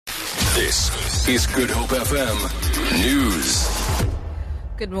This is Good Hope FM News.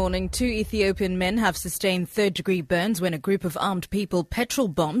 Good morning. 2 Ethiopian men have sustained third-degree burns when a group of armed people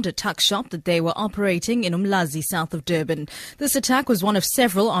petrol-bombed a tuck shop that they were operating in Umlazi, south of Durban. This attack was one of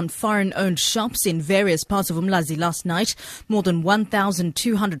several on foreign-owned shops in various parts of Umlazi last night. More than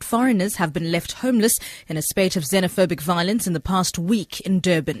 1,200 foreigners have been left homeless in a spate of xenophobic violence in the past week in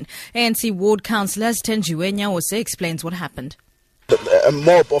Durban. ANC Ward Councillor Stenjiwe Nyawose explains what happened. A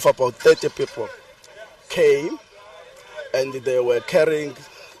mob of about 30 people came and they were carrying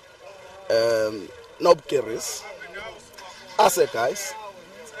knob carries, assegais,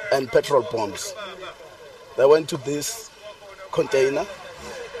 and petrol bombs. They went to this container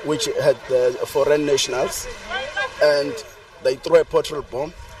which had foreign nationals, and they threw a petrol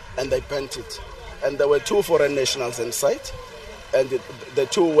bomb and they bent it. And there were 2 foreign nationals inside, and the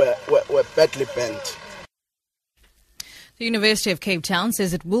 2 were badly bent. The University of Cape Town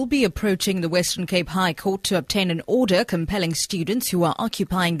says it will be approaching the Western Cape High Court to obtain an order compelling students who are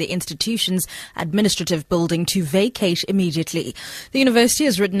occupying the institution's administrative building to vacate immediately. The university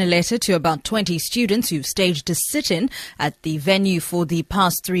has written a letter to about 20 students who've staged a sit-in at the venue for the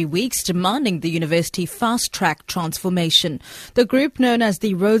past 3 weeks, demanding the university fast-track transformation. The group, known as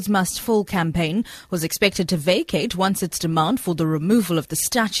the Rhodes Must Fall campaign, was expected to vacate once its demand for the removal of the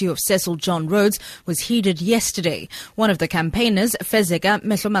statue of Cecil John Rhodes was heeded yesterday. One of the campaigners, Fezeka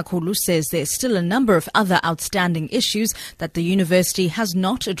Meslomakulu, says there's still a number of other outstanding issues that the university has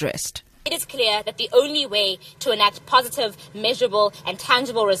not addressed. It is clear that the only way to enact positive, measurable and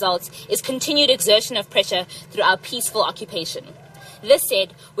tangible results is continued exertion of pressure through our peaceful occupation. This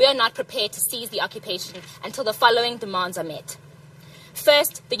said, we are not prepared to seize the occupation until the following demands are met.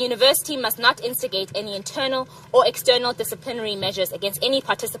 First, the university must not instigate any internal or external disciplinary measures against any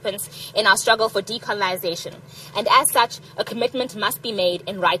participants in our struggle for decolonization, and as such, a commitment must be made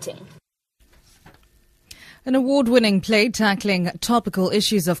in writing. An award-winning play tackling topical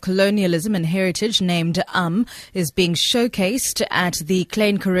issues of colonialism and heritage named is being showcased at the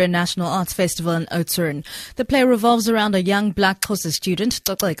Klein Karoo National Arts Festival in Oudtshoorn. The play revolves around a young black Xhosa student,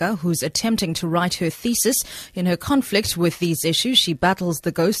 Toxeka, who's attempting to write her thesis. In her conflict with these issues, she battles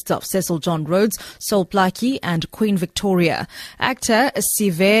the ghosts of Cecil John Rhodes, Sol Plaatje and Queen Victoria. Actor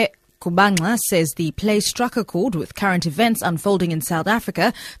Sive Kubangla says the play struck a chord with current events unfolding in South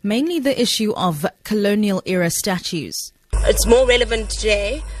Africa, mainly the issue of colonial-era statues. It's more relevant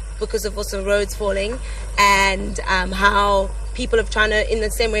today because of also Rhodes falling and how people are trying to, in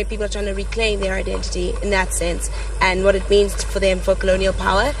the same way people are trying to reclaim their identity in that sense and what it means for them for colonial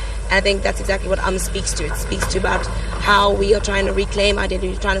power. And I think that's exactly what speaks to. It speaks to about how we are trying to reclaim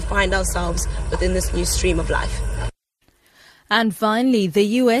identity, trying to find ourselves within this new stream of life. And finally, the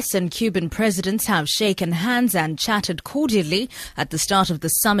US and Cuban presidents have shaken hands and chatted cordially at the start of the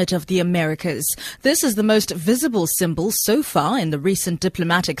Summit of the Americas. This is the most visible symbol so far in the recent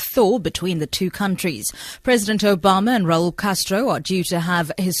diplomatic thaw between the two countries. President Obama and Raul Castro are due to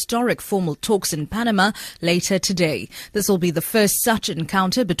have historic formal talks in Panama later today. This will be the first such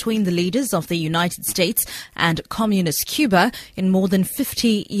encounter between the leaders of the United States and Communist Cuba in more than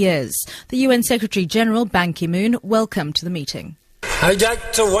 50 years. The UN Secretary General Ban Ki-moon welcomed the meeting. I'd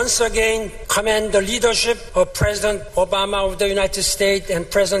like to once again commend the leadership of President Obama of the United States and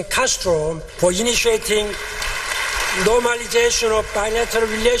President Castro for initiating normalization of bilateral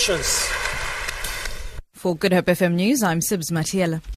relations. For Good Hope FM News, I'm Sibs Matiela.